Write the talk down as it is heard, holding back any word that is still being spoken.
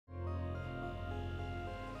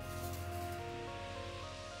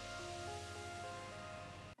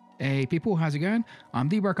Hey people, how's it going? I'm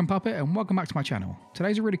The Broken Puppet and welcome back to my channel.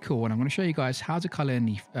 Today's a really cool and I'm going to show you guys how to colour in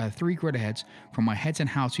the 3 gritter heads from my Heads and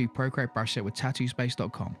How To Procreate brush set with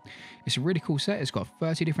tattoospace.com. It's a really cool set. It's got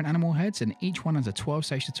 30 different animal heads and each one has a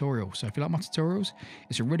 12-stage tutorial. So if you like my tutorials,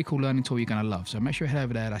 it's a really cool learning tool you're going to love. So make sure you head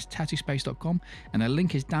over there. That's tattoospace.com and the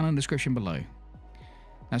link is down in the description below.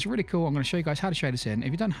 Now it's really cool. I'm going to show you guys how to shade this in.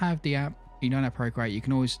 If you don't have the app, you don't have Procreate, you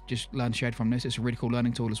can always just learn to shade from this. It's a really cool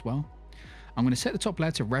learning tool as well. I'm going to set the top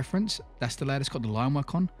layer to reference. That's the layer that's got the line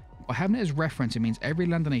work on. By having it as reference, it means every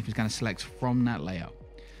layer underneath is going to select from that layer.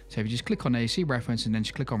 So if you just click on there, you see reference and then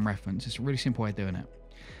just click on reference. It's a really simple way of doing it.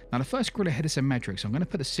 Now the first gritter head is symmetric, so I'm going to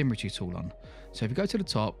put the symmetry tool on. So if you go to the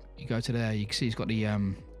top, you go to there, you can see it's got the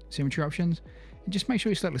symmetry options. And just make sure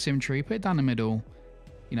you select the symmetry, put it down the middle.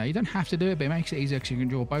 You know, you don't have to do it, but it makes it easier because you can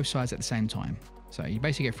draw both sides at the same time. So you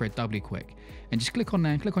basically get through it doubly quick. And just click on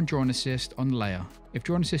there and click on Draw and Assist on the layer. If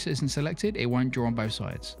Draw and Assist isn't selected, it won't draw on both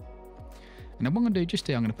sides. And then what I'm going to do just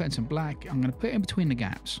here, I'm going to put in some black. I'm going to put it in between the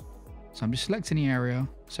gaps. So I'm just selecting the area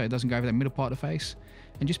so it doesn't go over that middle part of the face.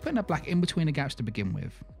 And just putting that black in between the gaps to begin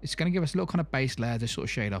with. It's going to give us a little kind of base layer to sort of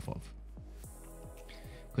shade off of.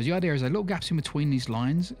 Because the idea is that little gaps in between these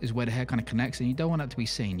lines is where the hair kind of connects and you don't want that to be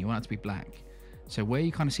seen. You want it to be black. So where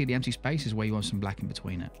you kind of see the empty space is where you want some black in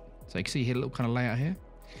between it. So you can see here a little kind of layout here.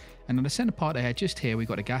 And on the center part of the hair, just here, we've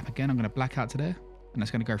got a gap again. I'm going to black out to there. And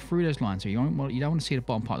that's going to go through those lines. So you don't want to see the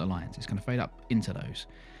bottom part of the lines. It's going to fade up into those.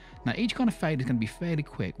 Now each kind of fade is going to be fairly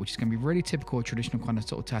quick, which is going to be really typical of traditional kind of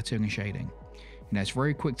sort of tattooing and shading. You know, it's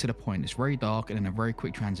very quick to the point. It's very dark and then a very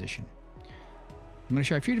quick transition. I'm going to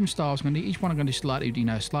show a few different styles. I'm going to do each one. I'm going to do slightly,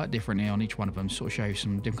 slightly differently on each one of them. Sort of show you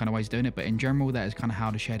some different kind of ways of doing it. But in general, that is kind of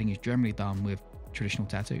how the shading is generally done with traditional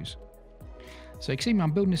tattoos. So you can see me,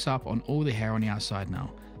 I'm building this up on all the hair on the outside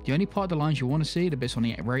now. The only part of the lines you want to see, the bits on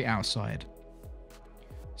the very outside.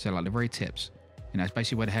 So like the very tips. You know, it's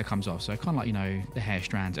basically where the hair comes off. So kind of like, you know, the hair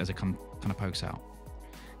strands as it kind of pokes out.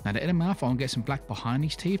 Now the inner mouth, I want to get some black behind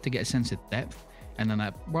these teeth to get a sense of depth. And then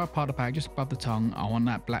that right part of the back, just above the tongue, I want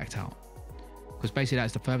that blacked out. Because basically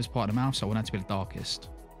that's the furthest part of the mouth, so I want that to be the darkest.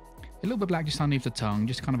 A little bit black just underneath the tongue,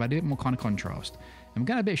 just kind of add a bit more kind of contrast. And we're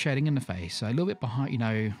getting a bit of shading in the face, so a little bit behind, you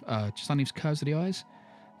know, just underneath the curves of the eyes.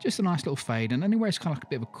 Just a nice little fade, and anywhere it's kind of like a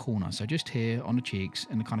bit of a corner. So just here on the cheeks,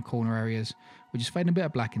 in the kind of corner areas, we're just fading a bit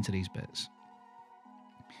of black into these bits.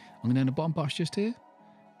 I'm going to do the bottom parts just here.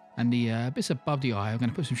 And the bits above the eye, I'm going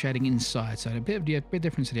to put some shading inside. So a bit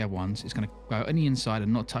different to the other ones. It's going to go on the inside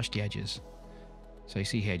and not touch the edges. So you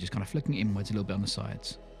see here, just kind of flicking inwards a little bit on the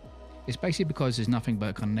sides. It's basically because there's nothing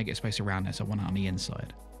but kind of negative space around there, so I want it on the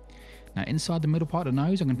inside. Now inside the middle part of the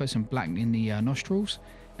nose, I'm going to put some black in the nostrils.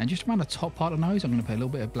 And just around the top part of the nose, I'm going to put a little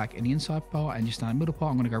bit of black in the inside part. And just on the middle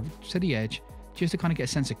part, I'm going to go to the edge, just to kind of get a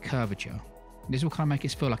sense of curvature. This will kind of make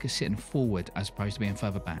it feel like it's sitting forward as opposed to being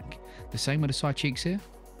further back. The same with the side cheeks here.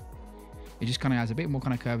 It just kind of adds a bit more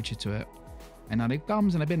kind of curvature to it. And now the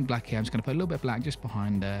gums and a bit of black here, I'm just going to put a little bit of black just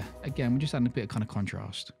behind there. Again, we're just adding a bit of kind of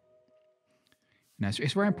contrast. Now,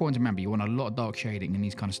 it's very important to remember you want a lot of dark shading in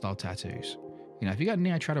these kind of style tattoos. You know, if you got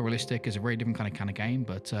neo trad or realistic, it's a very different kind of game,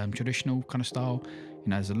 but traditional kind of style, you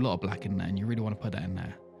know, there's a lot of black in there, and you really want to put that in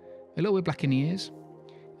there. A little bit black in the ears,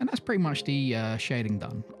 and that's pretty much the shading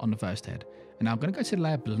done on the first head. And now I'm going to go to the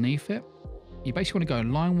layer beneath it. You basically want to go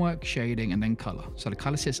line work, shading, and then color. So the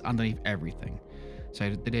color sits underneath everything. So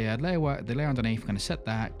the layer underneath, I'm going to set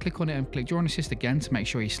that, click on it, and click Draw and Assist again to make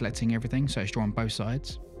sure you're selecting everything, so it's drawing both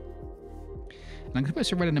sides. And I'm going to put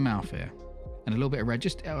some red in the mouth here, and a little bit of red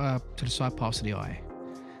just to the side parts of the eye.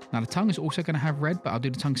 Now the tongue is also going to have red, but I'll do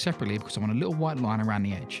the tongue separately because I want a little white line around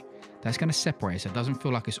the edge. That's going to separate so it doesn't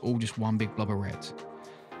feel like it's all just one big blob of red.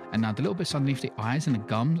 And now the little bits underneath the eyes and the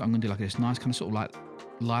gums, I'm going to do like this nice kind of sort of like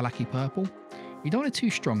lilac-y purple. You don't want it too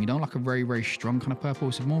strong, you don't like a very, very strong kind of purple,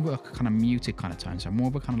 it's more of a kind of muted kind of tone, so more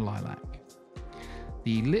of a kind of lilac.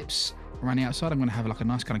 The lips around the outside, I'm going to have like a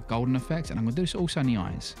nice kind of golden effect, and I'm going to do this also in the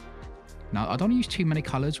eyes. Now, I don't use too many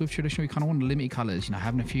colors with traditional. You kind of want to limit colors, you know,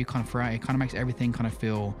 having a few kind of throughout, it kind of makes everything kind of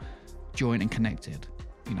feel joined and connected,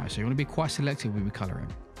 you know, so you want to be quite selective with your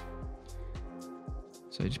coloring.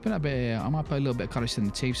 So just put a bit here. I might put a little bit of colors in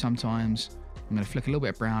the teeth sometimes. I'm going to flick a little bit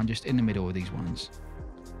of brown just in the middle of these ones.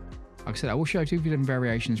 Like I said, I will show you different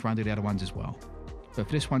variations around the other ones as well. But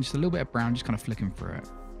for this one, just a little bit of brown, just kind of flicking through it.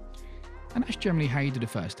 And that's generally how you do the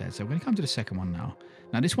first head. So we're going to come to the second one now.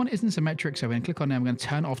 Now this one isn't symmetric, so we're going to click on there. We're going to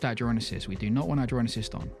turn off that Draw and Assist. We do not want our Draw and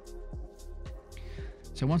Assist on.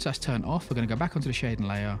 So once that's turned off, we're going to go back onto the shading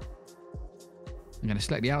layer. I'm going to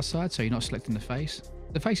select the outside, so you're not selecting the face.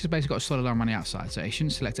 The face has basically got a solid line on the outside, so it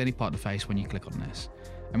shouldn't select any part of the face when you click on this.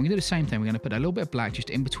 And we're going to do the same thing. We're going to put a little bit of black just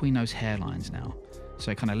in between those hairlines now.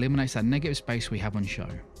 So it kind of eliminates that negative space we have on show.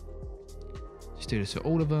 Just do this to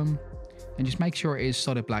all of them, and just make sure it is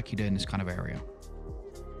solid black you do in this kind of area.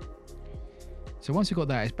 So once you've got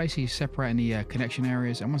that, it's basically separating the connection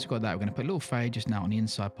areas, and once you've got that, we're going to put a little fade just now on the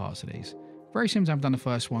inside parts of these. Very similar as I've done the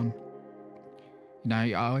first one. You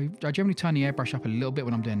know, I generally turn the airbrush up a little bit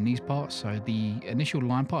when I'm doing these parts, so the initial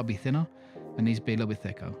line part will be thinner, and these will be a little bit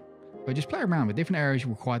thicker. But just play around with different areas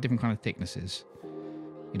require different kind of thicknesses.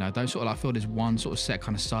 You know, don't sort of like feel there's one sort of set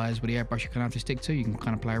kind of size with the airbrush you can have to stick to. You can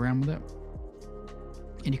kind of play around with it.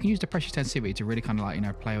 And you can use the pressure sensitivity to really kind of like, you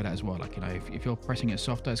know, play with that as well. Like, you know, if you're pressing it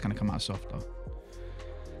softer, it's going to come out softer.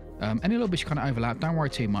 Any little bits you kind of overlap, don't worry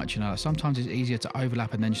too much. You know, like sometimes it's easier to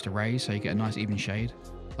overlap and then just erase, so you get a nice even shade.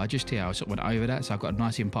 Like just here, I sort of went over that, so I've got a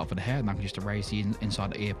nice even part for the hair, and I can just erase the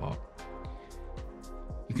inside the ear part.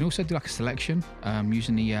 You can also do like a selection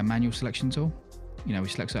using the manual selection tool. You know, we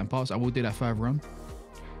select certain parts. I will do that further on.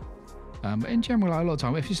 But in general, like a lot of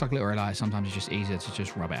time, if it's like a little highlight, sometimes it's just easier to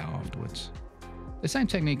just rub it out afterwards. The same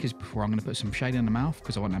technique as before. I'm going to put some shading on the mouth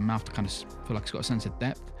because I want that mouth to kind of feel like it's got a sense of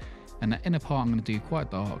depth. And the inner part I'm going to do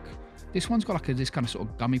quite dark. This one's got like this kind of sort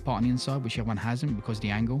of gummy part on the inside, which the other one hasn't because of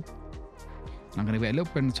the angle. And I'm going to get a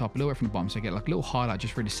little bit on the top, a little bit from the bottom, so I get like a little highlight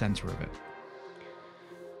just through the center of it.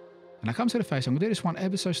 And I come to the face, I'm going to do this one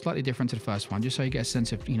ever so slightly different to the first one, just so you get a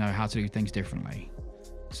sense of, you know, how to do things differently.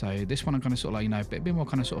 So this one I'm going to sort of like, you know, a bit more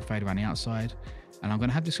kind of sort of fade around the outside. And I'm going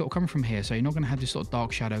to have this sort of coming from here, so you're not going to have this sort of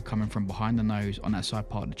dark shadow coming from behind the nose on that side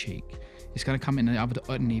part of the cheek. It's going to come in the other,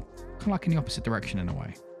 kind of like in the opposite direction in a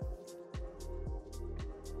way.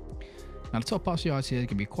 Now the top parts of the eyes here are going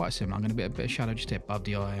to be quite similar. I'm going to get a bit of shadow just here above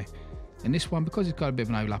the eye. In this one, because it's got a bit of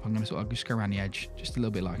an overlap, I'm going to sort of just go around the edge, just a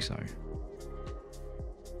little bit like so.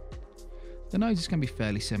 The nose is going to be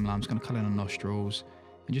fairly similar. I'm just going to colour in the nostrils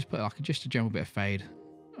and just put like just a general bit of fade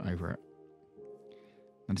over it.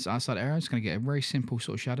 And this outside area is going to get a very simple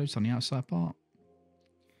sort of shadow just on the outside part.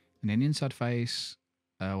 And then the inside face,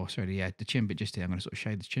 the chin bit just here. I'm going to sort of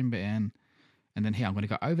shade the chin bit in. And then here, I'm going to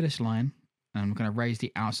go over this line and I'm going to raise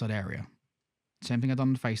the outside area. Same thing I've done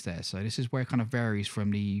on the face there. So this is where it kind of varies from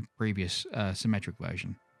the previous symmetric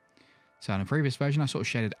version. So in the previous version, I sort of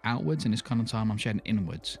shaded outwards, and this kind of time I'm shading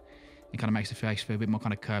inwards. It kind of makes the face feel a bit more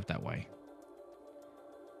kind of curved that way.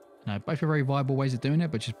 Now, both are very viable ways of doing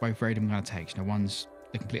it, but just both very different kind of takes. You know, one's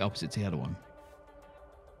the complete opposite to the other one.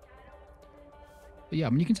 But yeah, I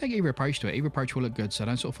mean, you can take either approach to it. Either approach will look good, so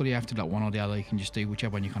don't sort of fully have to like one or the other. You can just do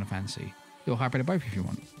whichever one you kind of fancy. You'll hybrid of both if you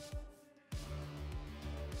want.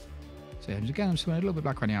 So again, I'm just going a little bit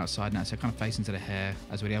black on the outside now, so kind of facing to the hair,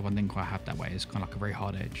 as with the other one didn't quite have that way. It's kind of like a very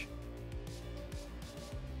hard edge.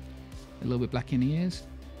 A little bit black in the ears.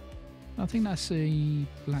 I think that's a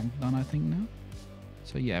black done, I think, now.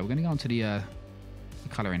 So yeah, we're going to go on to the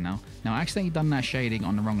colouring now. Now, I accidentally done that shading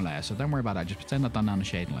on the wrong layer, so don't worry about that. Just pretend I've done that on the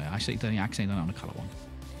shading layer. I accidentally done it on the colour one.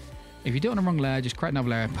 If you do it on the wrong layer, just create another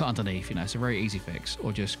layer and put underneath. You know, it's a very easy fix.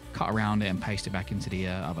 Or just cut around it and paste it back into the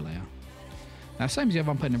other layer. Now, same as the other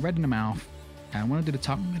one, I'm putting the red in the mouth. And when I do the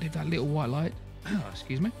tongue, I'm going to do that little white light.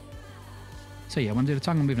 Excuse me. So yeah, when I do the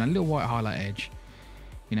tongue, I'm moving a little white highlight edge.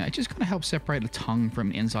 You know, it just kind of helps separate the tongue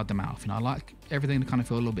from inside the mouth. You know, I like everything to kind of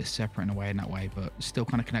feel a little bit separate in a way, in that way, but still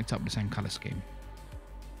kind of connect up with the same colour scheme.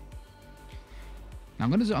 Now,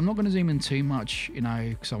 I'm not going to zoom in too much, you know,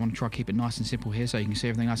 because I want to try to keep it nice and simple here so you can see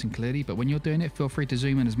everything nice and clearly. But when you're doing it, feel free to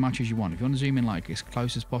zoom in as much as you want. If you want to zoom in like as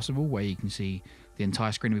close as possible, where you can see the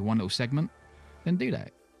entire screen with one little segment, then do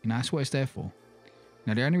that. You know, that's what it's there for.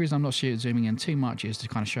 Now, the only reason I'm not zooming in too much is to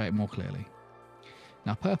kind of show it more clearly.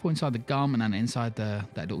 Now, purple inside the gum and then inside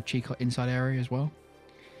that little cheek inside area as well.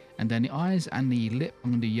 And then the eyes and the lip, I'm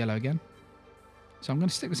going to do yellow again. So I'm going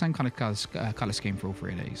to stick the same kind of colour scheme for all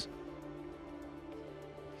three of these.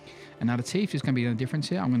 And now the teeth is going to be the difference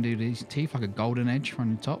here. I'm going to do these teeth like a golden edge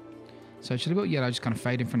from the top. So it's just a little yellow, just kind of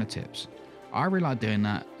fading from the tips. I really like doing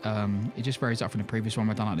that. It just varies up from the previous one.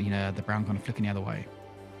 I've done like, you know, the brown kind of flicking the other way.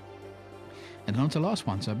 And then on to the last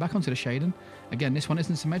one. So back onto the shading. Again, this one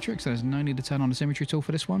isn't symmetric, so there's no need to turn on the symmetry tool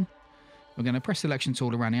for this one. We're going to press the selection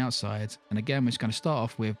tool around the outside. And again, we're just going to start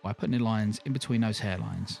off with by putting the lines in between those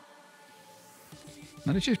hairlines.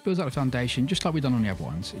 Now this just builds up the foundation just like we've done on the other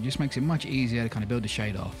ones. It just makes it much easier to kind of build the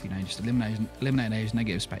shade off, you know, just eliminate those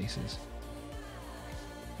negative spaces.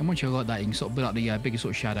 And once you've got that, you can sort of build up the bigger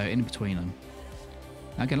sort of shadow in between them.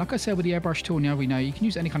 Now again, like I said with the airbrush tool, you know, you can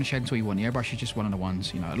use any kind of shading tool you want. The airbrush is just one of the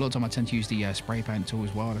ones. You know, a lot of time I tend to use the spray paint tool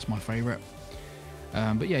as well. That's my favourite.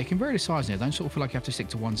 But yeah, you can vary the size here. Don't sort of feel like you have to stick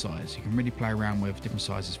to one size. You can really play around with different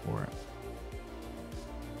sizes for it.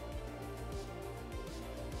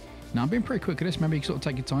 Now I'm being pretty quick at this. Remember, you can sort of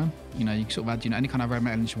take your time. You know, you can sort of add, you know, any kind of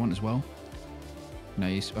aromatic elements you want as well. You know,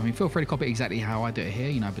 I mean, feel free to copy it exactly how I do it here.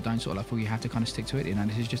 You know, but don't sort of like feel you have to kind of stick to it. You know,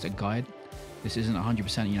 this is just a guide. This isn't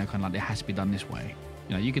 100%, you know, kind of like it has to be done this way.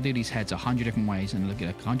 You know, you could do these heads 100 different ways and look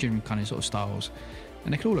at 100 different kind of sort of styles,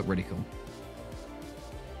 and they could all look really cool.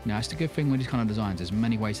 Now, it's the good thing with these kind of designs, there's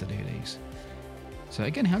many ways to do these. So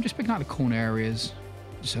again, here I'm just picking out the corner areas,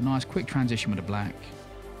 just a nice quick transition with the black.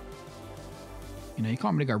 You know, you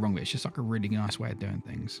can't really go wrong with it. It's just like a really nice way of doing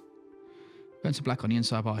things. Putting some black on the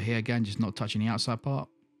inside part here again, just not touching the outside part.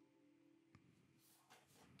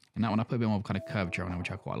 And that one I put a bit more kind of curvature on it,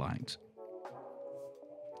 which I quite liked.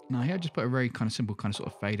 Now here I just put a very kind of simple kind of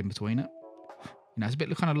sort of fade in between it. You know, it's a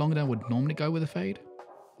bit kind of longer than I would normally go with a fade.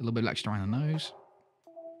 A little bit extra around the nose.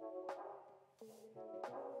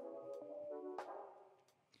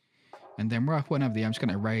 And then where I went over there, I'm just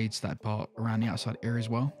going to erase that part around the outside ear as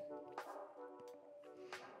well.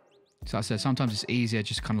 So I said, sometimes it's easier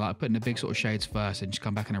just kind of like putting the big sort of shades first and just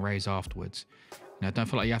come back and erase afterwards. You know, don't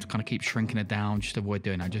feel like you have to kind of keep shrinking it down, just avoid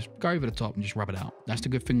doing that. Just go over the top and just rub it out. That's the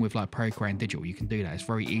good thing with like Procreate and digital. You can do that. It's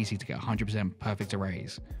very easy to get 100% perfect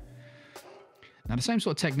erase. Now the same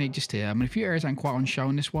sort of technique just here. I mean, a few areas aren't quite on show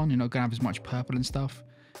in this one. You're not going to have as much purple and stuff.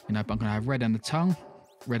 You know, but I'm going to have red on the tongue,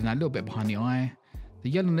 red in that little bit behind the eye. The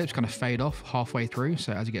yellow lips kind of fade off halfway through.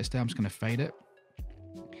 So as it gets down, I'm just going to fade it.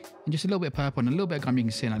 And just a little bit of purple and a little bit of gum you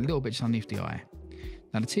can see, and a little bit just underneath the eye.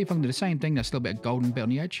 Now the teeth, I'm going to do the same thing. That's a little bit of golden bit on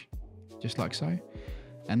the edge, just like so.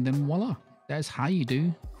 And then voila, that's how you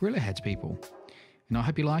do gorilla heads, people. You know, I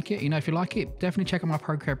hope you like it. You know, if you like it, definitely check out my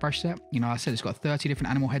Procreate brush set. You know, I said it's got 30 different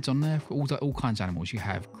animal heads on there, all kinds of animals. You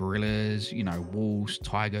have gorillas, you know, wolves,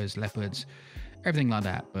 tigers, leopards, everything like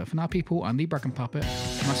that. But for now, people, I'm the Broken Puppet,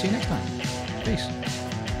 and I'll see you next time.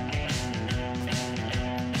 Peace.